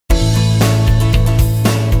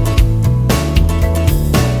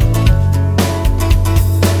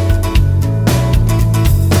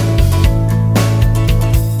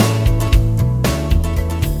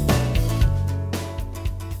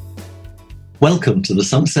Welcome to the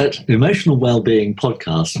Somerset Emotional Wellbeing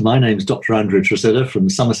Podcast. My name's Dr. Andrew Tresidder from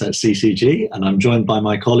Somerset CCG, and I'm joined by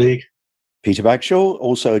my colleague, Peter Bagshaw,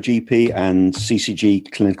 also a GP and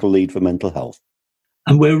CCG Clinical Lead for Mental Health.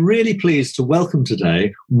 And we're really pleased to welcome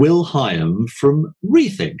today Will Hyam from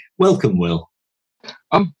Rethink. Welcome, Will.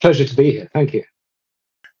 Pleasure to be here. Thank you.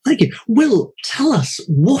 Thank you. Will, tell us,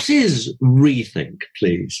 what is Rethink,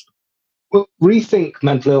 please? Well, Rethink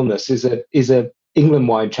Mental Illness is a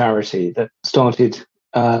England-wide charity that started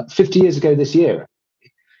 50 years ago this year,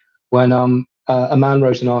 when a man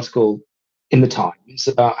wrote an article in the Times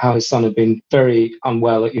about how his son had been very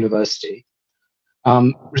unwell at university,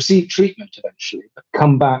 received treatment eventually, but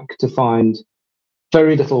come back to find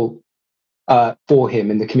very little for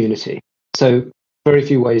him in the community. So very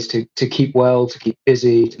few ways to keep well, to keep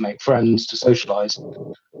busy, to make friends, to socialise.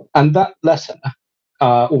 And that letter,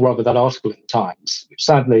 or rather that article in the Times, which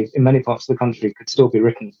sadly in many parts of the country could still be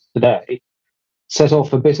written today, set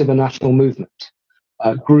off a bit of a national movement.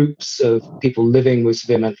 Groups of people living with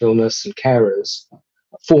severe mental illness and carers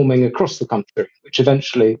forming across the country, which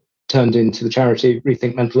eventually turned into the charity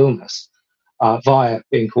Rethink Mental Illness, via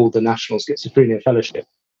being called the National Schizophrenia Fellowship,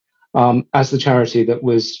 as the charity that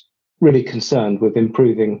was really concerned with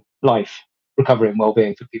improving life, recovery and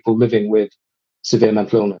well-being for people living with severe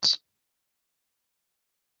mental illness.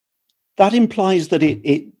 That implies that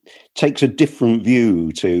it takes a different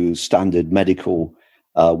view to standard medical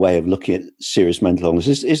way of looking at serious mental illness.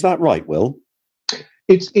 Is that right, Will?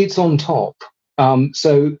 It's on top.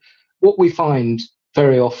 So what we find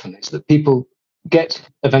very often is that people get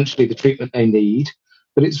eventually the treatment they need,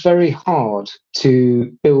 but it's very hard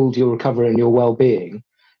to build your recovery and your well-being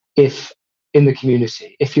if in the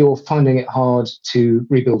community, if you're finding it hard to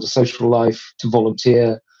rebuild a social life, to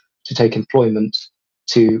volunteer, to take employment,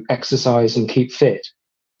 to exercise and keep fit.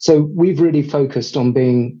 So we've really focused on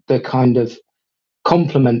being the kind of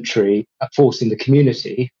complementary force in the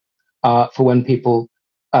community for when people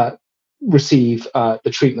receive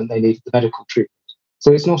the treatment they need, the medical treatment.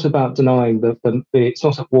 So it's not about denying it's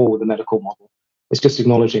not at war with the medical model. It's just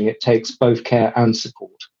acknowledging it takes both care and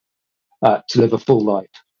support to live a full life.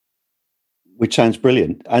 Which sounds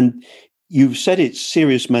brilliant. And you've said it's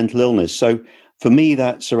serious mental illness. So for me,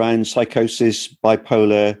 that's around psychosis,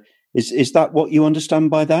 bipolar. Is that what you understand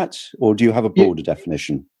by that? Or do you have a broader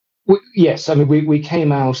definition? Yes. I mean, we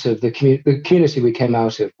came out of the community we came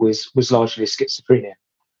out of was largely schizophrenia.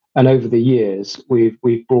 And over the years, we've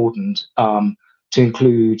broadened to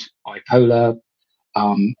include bipolar,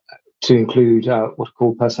 to include what are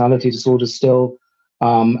called personality disorders still,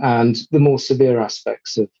 and the more severe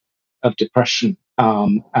aspects of depression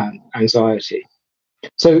and anxiety.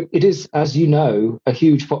 So it is, as you know, a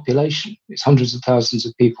huge population. It's hundreds of thousands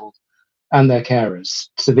of people and their carers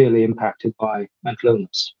severely impacted by mental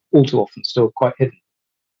illness, all too often still quite hidden.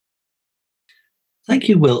 Thank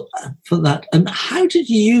you, Will, for that. And how did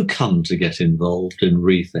you come to get involved in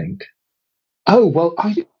Rethink? Oh, well,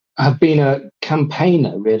 I have been a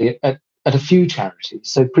campaigner, really, at a few charities.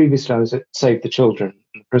 So previously I was at Save the Children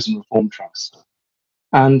and the Prison Reform Trust.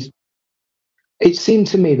 And it seemed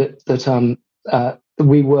to me that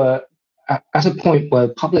we were at a point where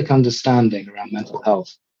public understanding around mental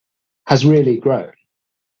health has really grown.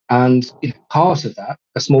 And part of that,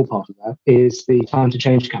 a small part of that, is the Time to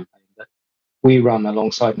Change campaign that we run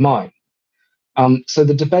alongside mine. So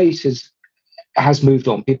the debate has moved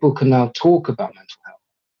on. People can now talk about mental health.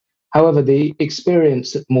 However, the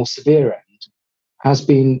experience at the more severe end has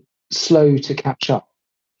been slow to catch up.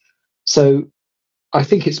 So I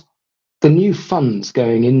think it's the new funds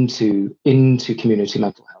going into community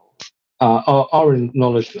mental health are an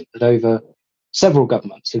acknowledgement that over several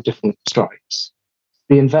governments of different stripes,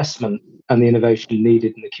 the investment and the innovation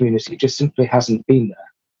needed in the community just simply hasn't been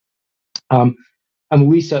there. And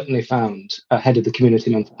we certainly found, ahead of the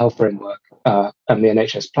community mental health framework and the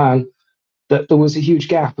NHS plan, that there was a huge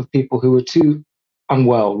gap of people who were too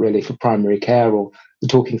unwell, really, for primary care or the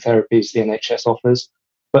talking therapies the NHS offers,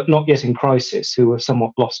 but not yet in crisis, who were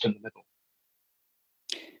somewhat lost in the middle.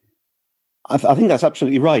 I think that's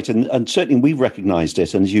absolutely right. And certainly we've recognised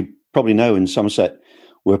it. And as you probably know, in Somerset,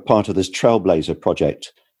 we're part of this Trailblazer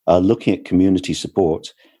project looking at community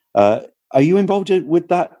support. Are you involved with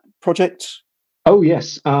that project? Oh,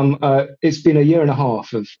 yes. It's been a year and a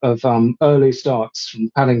half of early starts from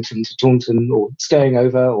Paddington to Taunton, or staying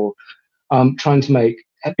over, or trying to make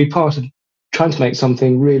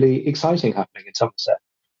something really exciting happening in Somerset.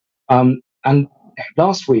 And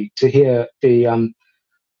last week, to hear the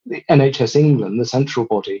NHS England, the central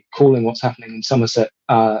body, calling what's happening in Somerset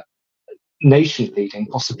nation leading,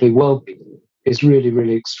 possibly world leading, is really,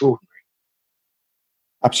 really extraordinary.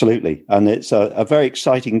 Absolutely. And it's a very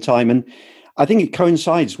exciting time. And I think it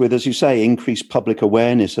coincides with, as you say, increased public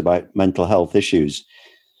awareness about mental health issues.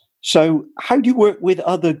 So how do you work with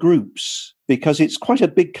other groups? Because it's quite a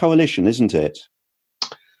big coalition, isn't it?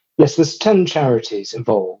 Yes, there's 10 charities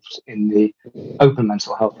involved in the Open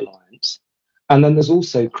Mental Health Alliance. And then there's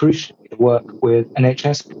also, crucially, the work with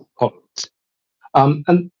NHS colleagues.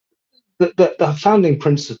 And the founding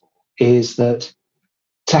principle is that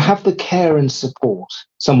to have the care and support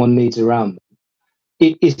someone needs around them,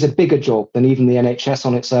 it is a bigger job than even the NHS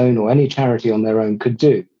on its own or any charity on their own could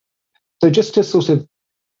do. So just to sort of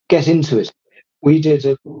get into it, we did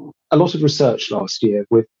a lot of research last year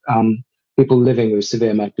with people living with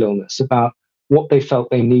severe mental illness about what they felt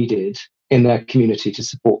they needed in their community to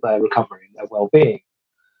support their recovery and their well-being.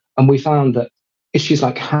 And we found that issues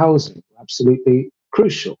like housing were absolutely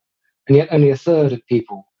crucial. And yet only a third of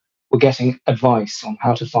people were getting advice on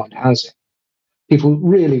how to find housing. People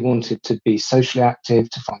really wanted to be socially active,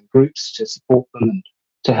 to find groups to support them and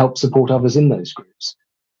to help support others in those groups.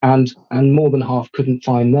 And more than half couldn't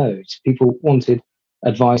find those. People wanted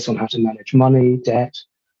advice on how to manage money, debt,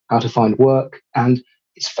 how to find work, and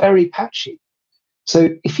it's very patchy. So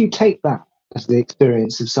if you take that as the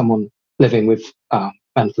experience of someone living with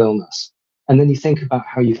mental illness, and then you think about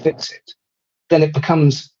how you fix it, then it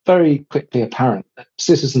becomes very quickly apparent that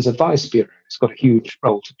Citizens Advice Bureau has got a huge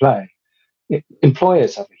role to play.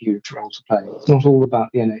 Employers have a huge role to play. It's not all about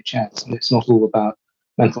the NHS, and it's not all about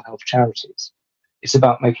mental health charities. It's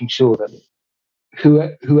about making sure that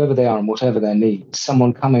whoever they are and whatever their needs,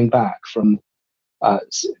 someone coming back from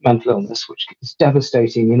mental illness, which is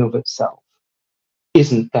devastating in of itself,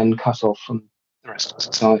 isn't then cut off from the rest of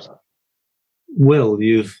society. Will,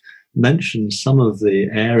 you've mentioned some of the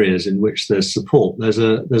areas in which there's support. There's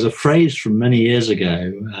a phrase from many years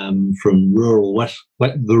ago from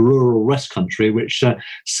the rural West Country, which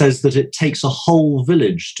says that it takes a whole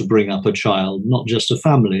village to bring up a child, not just a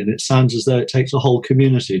family. And it sounds as though it takes a whole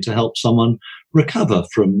community to help someone recover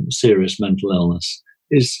from serious mental illness.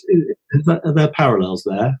 Are there parallels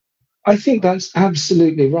there? I think that's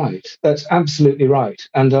absolutely right. That's absolutely right.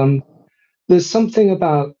 And there's something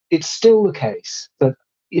about, it's still the case that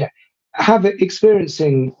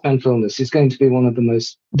experiencing mental illness is going to be one of the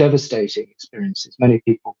most devastating experiences many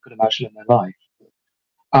people could imagine in their life.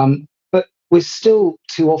 But we're still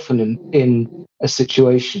too often in a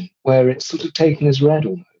situation where it's sort of taken as read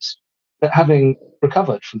almost, that having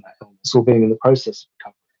recovered from that illness or being in the process of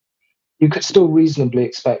recovery, you could still reasonably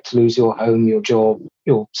expect to lose your home, your job,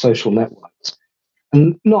 your social networks.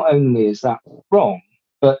 And not only is that wrong,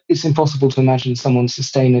 but it's impossible to imagine someone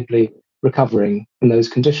sustainably recovering in those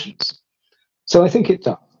conditions. So I think it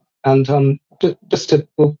does. And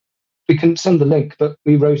we can send the link, but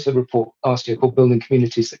we wrote a report last year called Building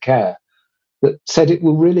Communities That Care that said it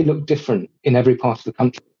will really look different in every part of the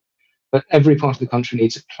country. But every part of the country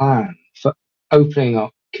needs a plan for opening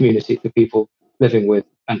up community for people living with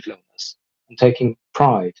mental illness and taking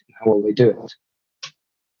pride in how well they do it.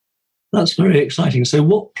 That's very exciting. So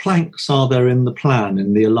what planks are there in the plan,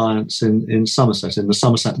 in the alliance in Somerset, in the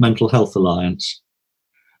Somerset Mental Health Alliance?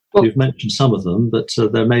 Well, you've mentioned some of them, but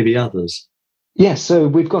there may be others. Yes, so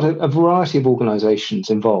we've got a variety of organisations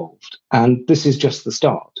involved, and this is just the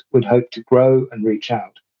start. We'd hope to grow and reach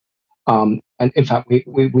out. And in fact, we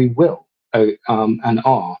will and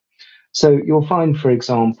are. So you'll find, for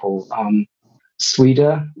example,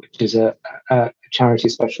 SWEDA, which is a charity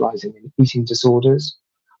specialising in eating disorders.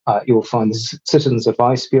 You'll find the Citizens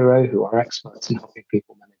Advice Bureau, who are experts in helping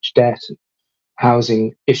people manage debt and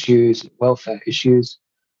housing issues and welfare issues.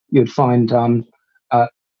 You'd find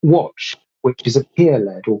Watch, which is a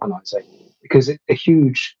peer-led organisation, because a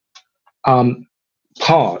huge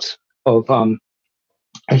part of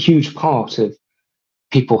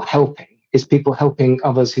people helping is people helping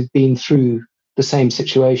others who've been through the same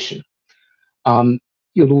situation.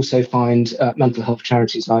 You'll also find mental health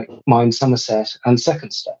charities like Mind Somerset and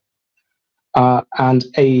Second Step, and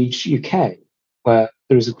Age UK, where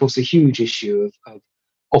there is, of course, a huge issue of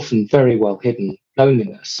often very well hidden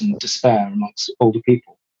loneliness and despair amongst older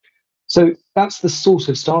people. So that's the sort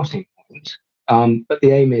of starting point. But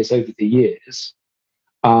the aim is, over the years,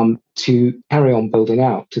 to carry on building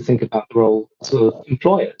out, to think about the role of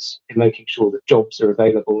employers in making sure that jobs are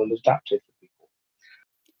available and adapted for people.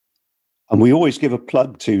 And we always give a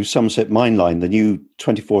plug to Somerset Mindline, the new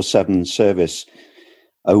 24/7 service,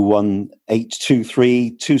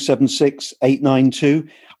 01823 276 892.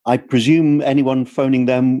 I presume anyone phoning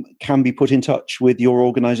them can be put in touch with your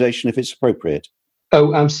organisation if it's appropriate.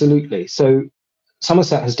 Oh, absolutely. So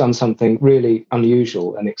Somerset has done something really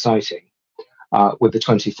unusual and exciting with the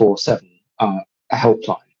 24/7 a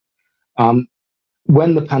helpline.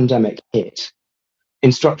 When the pandemic hit,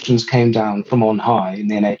 instructions came down from on high in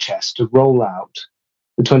the NHS to roll out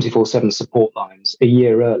the 24/7 support lines a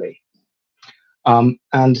year early.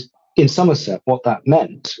 And in Somerset, what that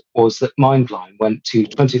meant was that Mindline went to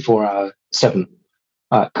 24/7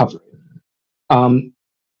 coverage,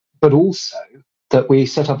 but also that we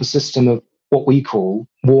set up a system of what we call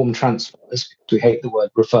warm transfers, because we hate the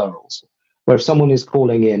word referrals, where if someone is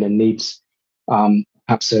calling in and needs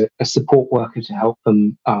perhaps a support worker to help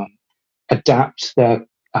them adapt their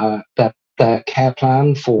care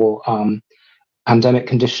plan for pandemic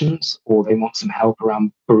conditions, or they want some help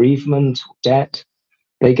around bereavement or debt,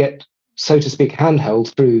 they get, so to speak,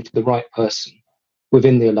 handheld through to the right person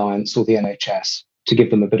within the Alliance or the NHS to give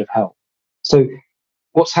them a bit of help. So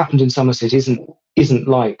what's happened in Somerset isn't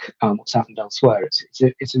like what's happened elsewhere.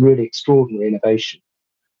 It's a really extraordinary innovation.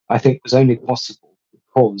 I think it was only possible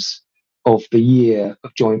because of the year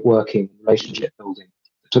of joint working and relationship building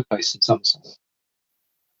that took place in Somerset.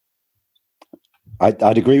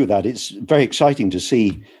 I'd agree with that. It's very exciting to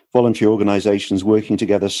see voluntary organisations working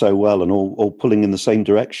together so well and all pulling in the same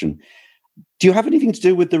direction. Do you have anything to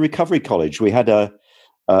do with the Recovery College? We had a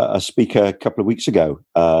speaker a couple of weeks ago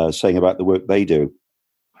saying about the work they do.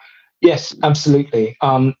 Yes, absolutely.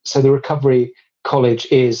 So the Recovery College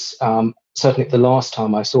is certainly the last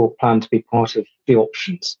time I saw planned to be part of the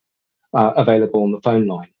options available on the phone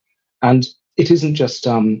line. And it isn't just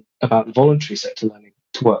about the voluntary sector learning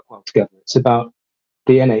to work well together. It's about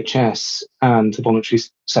the NHS and the voluntary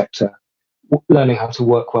sector learning how to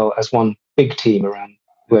work well as one big team around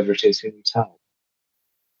whoever it is who needs help.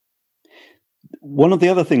 One of the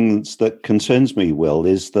other things that concerns me, Will,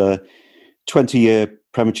 is the 20-year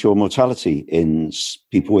premature mortality in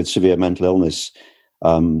people with severe mental illness.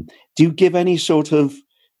 Do you give any sort of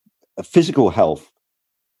physical health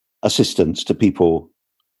assistance to people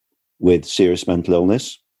with serious mental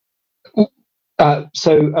illness?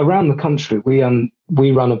 So around the country,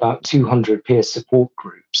 we run about 200 peer support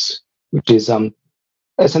groups, which is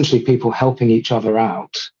essentially people helping each other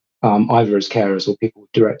out, either as carers or people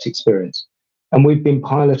with direct experience. And we've been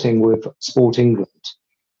piloting with Sport England,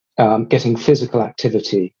 getting physical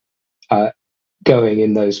activity going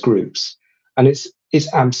in those groups. And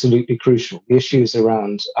it's absolutely crucial. The issues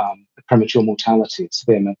around the premature mortality and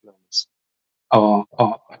severe mental illness are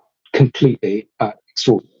completely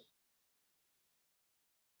extraordinary.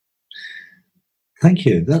 Thank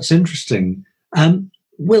you. That's interesting.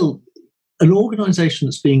 Will, an organisation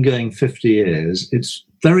that's been going 50 years, it's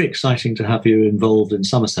very exciting to have you involved in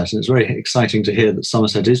Somerset, and it's very exciting to hear that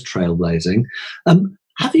Somerset is trailblazing.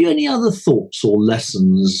 Have you any other thoughts or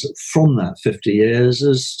lessons from that 50 years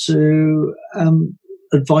as to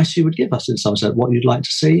advice you would give us in Somerset, what you'd like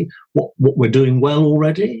to see, what we're doing well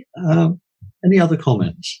already? Any other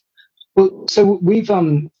comments? Well, so we've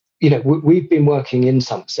been working in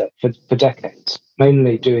Somerset for decades,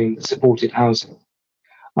 mainly doing supported housing.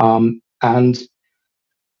 And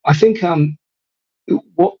I think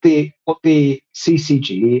what the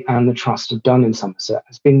CCG and the Trust have done in Somerset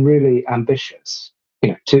has been really ambitious,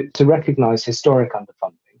 to recognise historic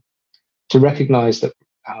underfunding, to recognise that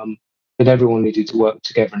everyone needed to work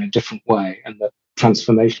together in a different way and that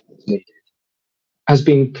transformation was needed, has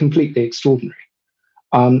been completely extraordinary.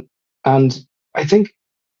 And I think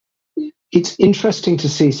it's interesting to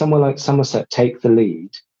see somewhere like Somerset take the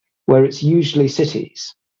lead, where it's usually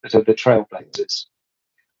cities that are the trailblazers.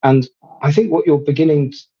 And I think what we're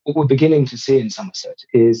beginning to see in Somerset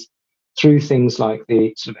is through things like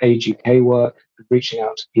the sort of Age UK work, reaching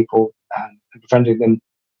out to people and befriending them,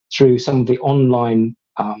 through some of the online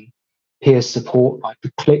peer support, like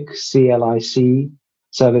the CLIC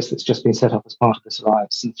service that's just been set up as part of this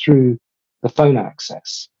alliance, and through the phone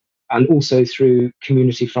access, and also through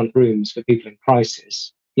community front rooms for people in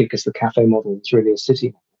crisis, because the cafe model is really a city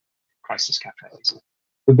model, crisis cafes.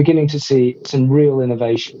 We're beginning to see some real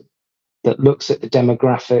innovation that looks at the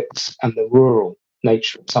demographics and the rural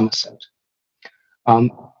nature of Somerset.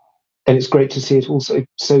 And it's great to see it also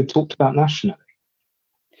so talked about nationally.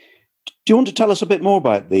 Do you want to tell us a bit more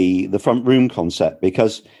about the front room concept?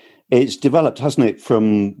 Because it's developed, hasn't it,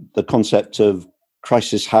 from the concept of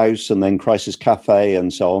crisis house and then crisis cafe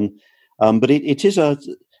and so on. But it is, as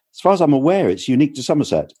far as I'm aware, it's unique to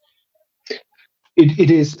Somerset.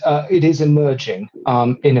 It is emerging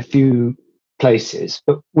in a few places,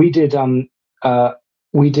 but we did a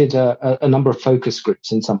number of focus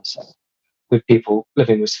groups in Somerset with people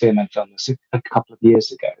living with severe mental illness a couple of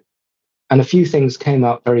years ago, and a few things came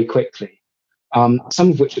out very quickly.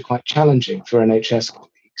 Some of which are quite challenging for NHS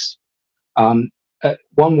colleagues.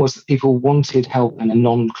 One was that people wanted help in a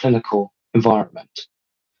non-clinical environment.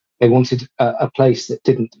 They wanted a place that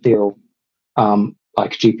didn't feel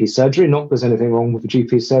like GP surgery. Not that there's anything wrong with the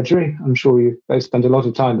GP surgery. I'm sure you both spend a lot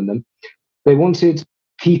of time in them. They wanted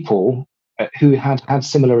people who had had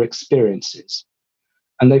similar experiences.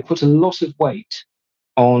 And they put a lot of weight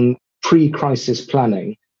on pre-crisis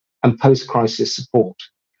planning and post-crisis support,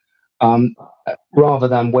 rather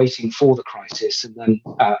than waiting for the crisis and then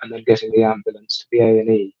getting the ambulance to the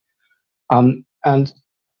A&E. And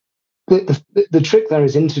the trick there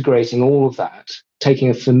is integrating all of that, taking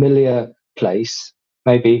a familiar place,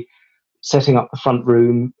 maybe setting up the front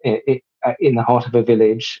room in the heart of a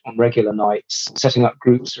village on regular nights, setting up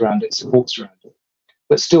groups around it, supports around it,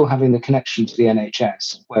 but still having the connection to the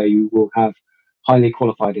NHS, where you will have highly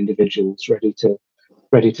qualified individuals ready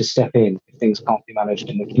to step in if things can't be managed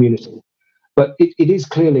in the community. But it is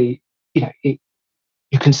clearly,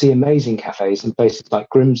 you can see amazing cafes in places like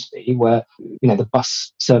Grimsby, where the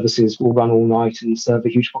bus services will run all night and serve a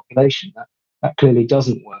huge population. That clearly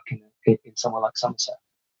doesn't work in somewhere like Somerset.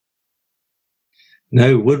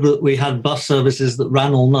 No, we had bus services that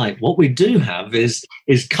ran all night. What we do have is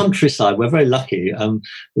countryside. We're very lucky that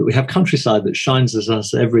we have countryside that shines at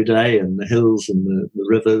us every day, and the hills and the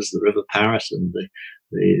rivers, the River Parrett and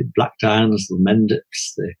the Black Downs, the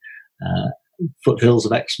Mendips, the foothills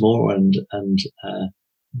of Exmoor and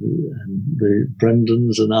the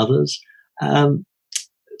Brendans and others.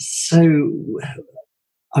 So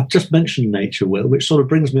I've just mentioned nature, Will, which sort of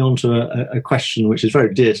brings me on to a question which is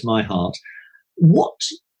very dear to my heart. What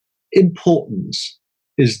importance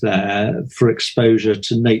is there for exposure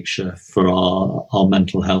to nature for our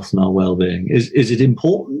mental health and our well-being? Is it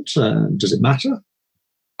important? Does it matter?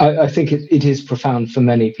 I think it is profound for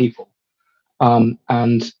many people.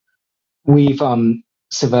 And we've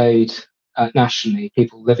surveyed nationally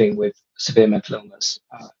people living with severe mental illness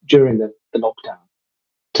during the lockdown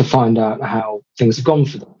to find out how things have gone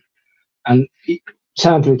for them. And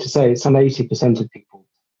sadly to say, some 80% of people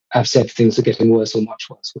have said things are getting worse or much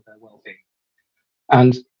worse with their well-being.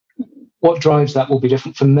 And what drives that will be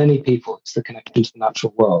different for many people. It's the connection to the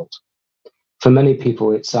natural world. For many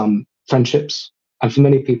people, it's friendships. And for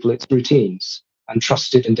many people, it's routines and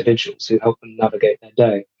trusted individuals who help them navigate their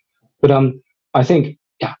day. But I think,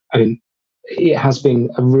 it has been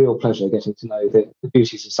a real pleasure getting to know the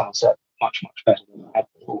beauties of Somerset much, much better than I had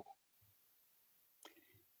before.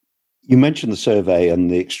 You mentioned the survey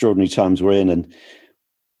and the extraordinary times we're in, and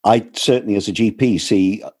I certainly, as a GP,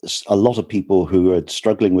 see a lot of people who are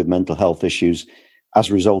struggling with mental health issues as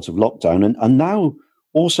a result of lockdown, and now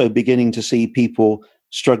also beginning to see people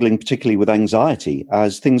struggling particularly with anxiety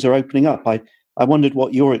as things are opening up. I wondered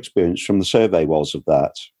what your experience from the survey was of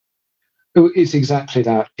that. It's exactly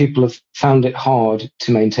that. People have found it hard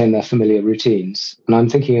to maintain their familiar routines. And I'm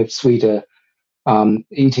thinking of Sweden,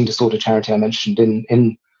 eating disorder charity I mentioned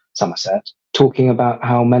in Somerset, talking about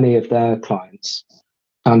how many of their clients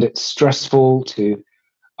found it stressful to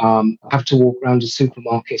have to walk around a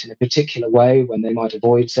supermarket in a particular way when they might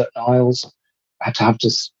avoid certain aisles, had to have to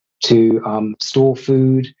store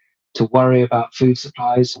food, to worry about food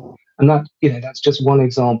supplies. And that, that's just one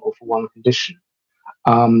example for one condition.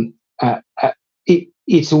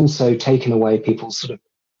 It's also taken away people's sort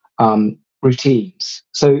of routines.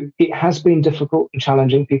 So it has been difficult and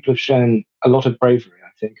challenging. People have shown a lot of bravery,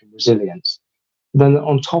 I think, and resilience. Then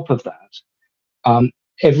on top of that,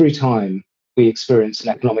 every time we experience an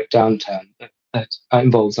economic downturn that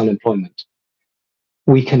involves unemployment,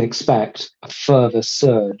 we can expect a further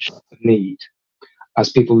surge of need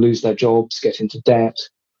as people lose their jobs, get into debt,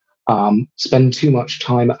 spend too much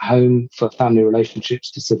time at home for family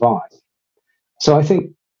relationships to survive. So I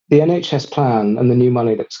think the NHS plan and the new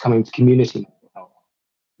money that's coming to community health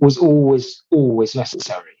was always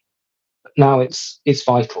necessary. But now it's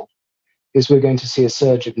vital, because we're going to see a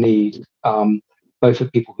surge of need, both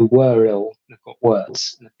of people who were ill and have got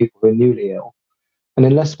worse, and of people who are newly ill. And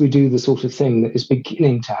unless we do the sort of thing that is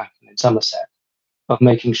beginning to happen in Somerset, of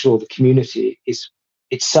making sure the community is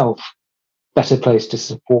itself better placed to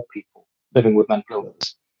support people living with mental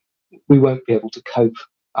illness, we won't be able to cope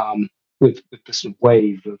with the sort of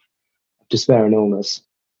wave of despair and illness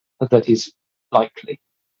that is likely.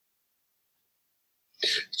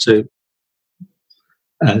 So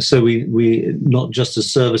we not just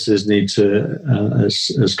as services need to,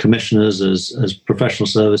 as commissioners, as professional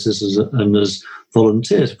services, and as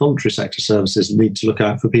volunteers, voluntary sector services need to look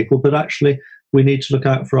out for people, but actually we need to look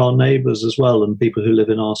out for our neighbours as well, and people who live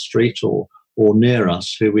in our street or near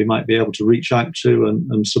us who we might be able to reach out to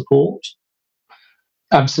and support.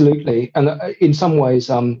 Absolutely. And in some ways,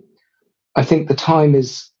 I think the time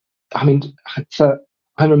is, I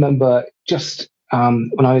remember just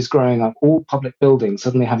when I was growing up, all public buildings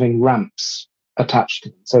suddenly having ramps attached to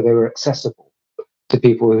them, so they were accessible to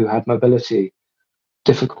people who had mobility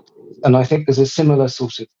difficulties. And I think there's a similar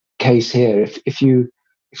sort of case here. If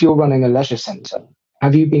you're running a leisure centre,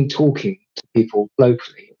 have you been talking to people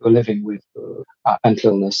locally who are living with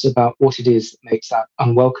mental illness about what it is that makes that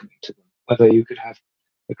unwelcoming to them? Whether you could have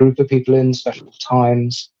a group of people in special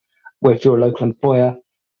times, where if you're a local employer,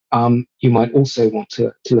 you might also want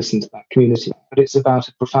to listen to that community. But it's about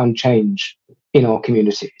a profound change in our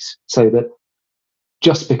communities, so that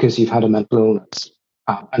just because you've had a mental illness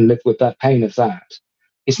and live with that pain of that,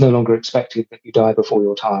 it's no longer expected that you die before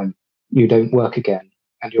your time, you don't work again,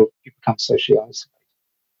 and you become socially isolated.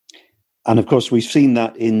 And of course, we've seen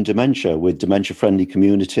that in dementia, with dementia-friendly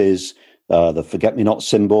communities, the forget-me-not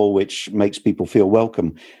symbol, which makes people feel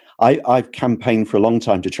welcome. I've campaigned for a long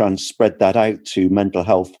time to try and spread that out to mental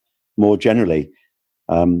health more generally.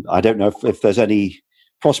 I don't know if there's any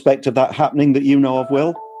prospect of that happening that you know of,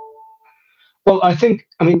 Will? Well, I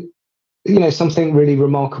mean, something really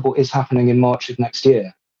remarkable is happening in March of next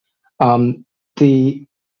year. The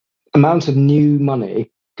amount of new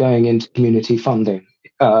money going into community funding,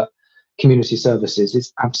 community services,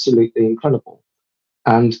 is absolutely incredible.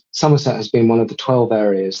 And Somerset has been one of the 12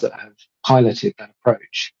 areas that have piloted that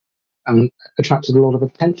approach and attracted a lot of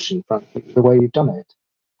attention from the way you've done it.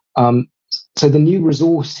 So the new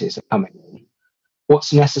resources are coming.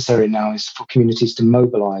 What's necessary now is for communities to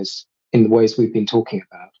mobilise in the ways we've been talking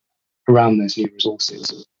about around those new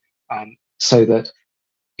resources, so that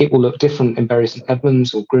it will look different in Bury St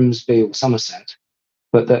Edmunds or Grimsby or Somerset,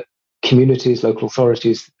 but that communities, local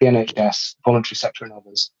authorities, the NHS, voluntary sector and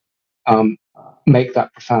others make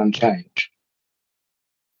that profound change.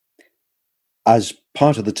 As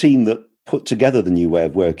part of the team that put together the new way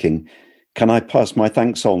of working, can I pass my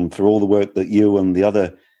thanks on for all the work that you and the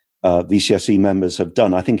other VCSE members have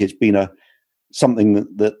done? I think it's been something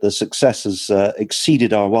that the success has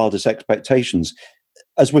exceeded our wildest expectations.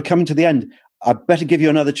 As we're coming to the end, I'd better give you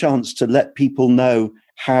another chance to let people know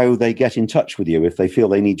how they get in touch with you if they feel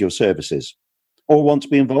they need your services or want to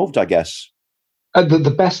be involved, I guess.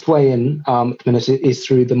 The best way in at the minute is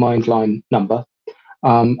through the Mindline number,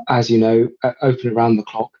 as you know, open around the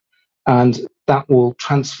clock. And that will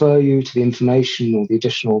transfer you to the information or the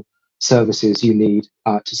additional services you need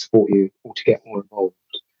to support you or to get more involved.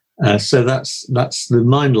 So that's the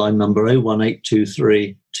Mindline number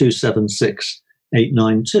 01823 276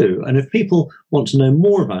 892. And if people want to know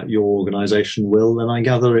more about your organisation, Will, then I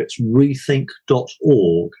gather it's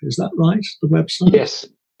rethink.org. Is that right, the website? Yes,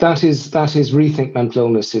 that is Rethink Mental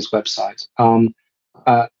Illness's website.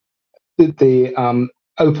 The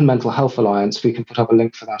Open Mental Health Alliance, we can put up a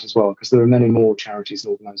link for that as well, because there are many more charities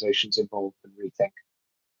and organisations involved in Rethink.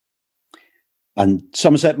 And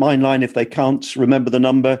Somerset Mindline, if they can't remember the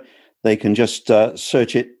number, they can just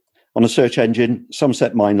search it on a search engine,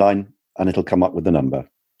 Somerset Mindline, and it'll come up with the number.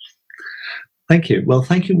 Thank you. Well,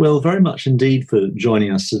 thank you, Will, very much indeed for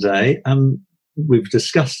joining us today. We've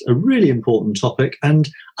discussed a really important topic, and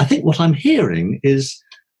I think what I'm hearing is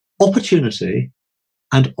opportunity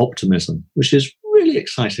and optimism, which is really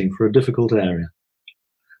exciting for a difficult area.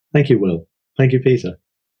 Thank you, Will. Thank you, Peter.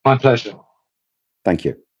 My pleasure. Thank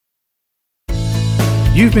you.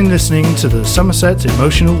 You've been listening to the Somerset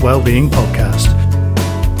Emotional Wellbeing Podcast,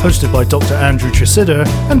 hosted by Dr. Andrew Tresidder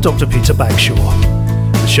and Dr. Peter Bagshaw.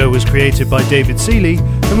 The show was created by David Seeley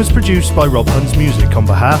and was produced by Rob Huns Music on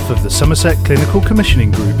behalf of the Somerset Clinical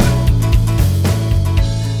Commissioning Group.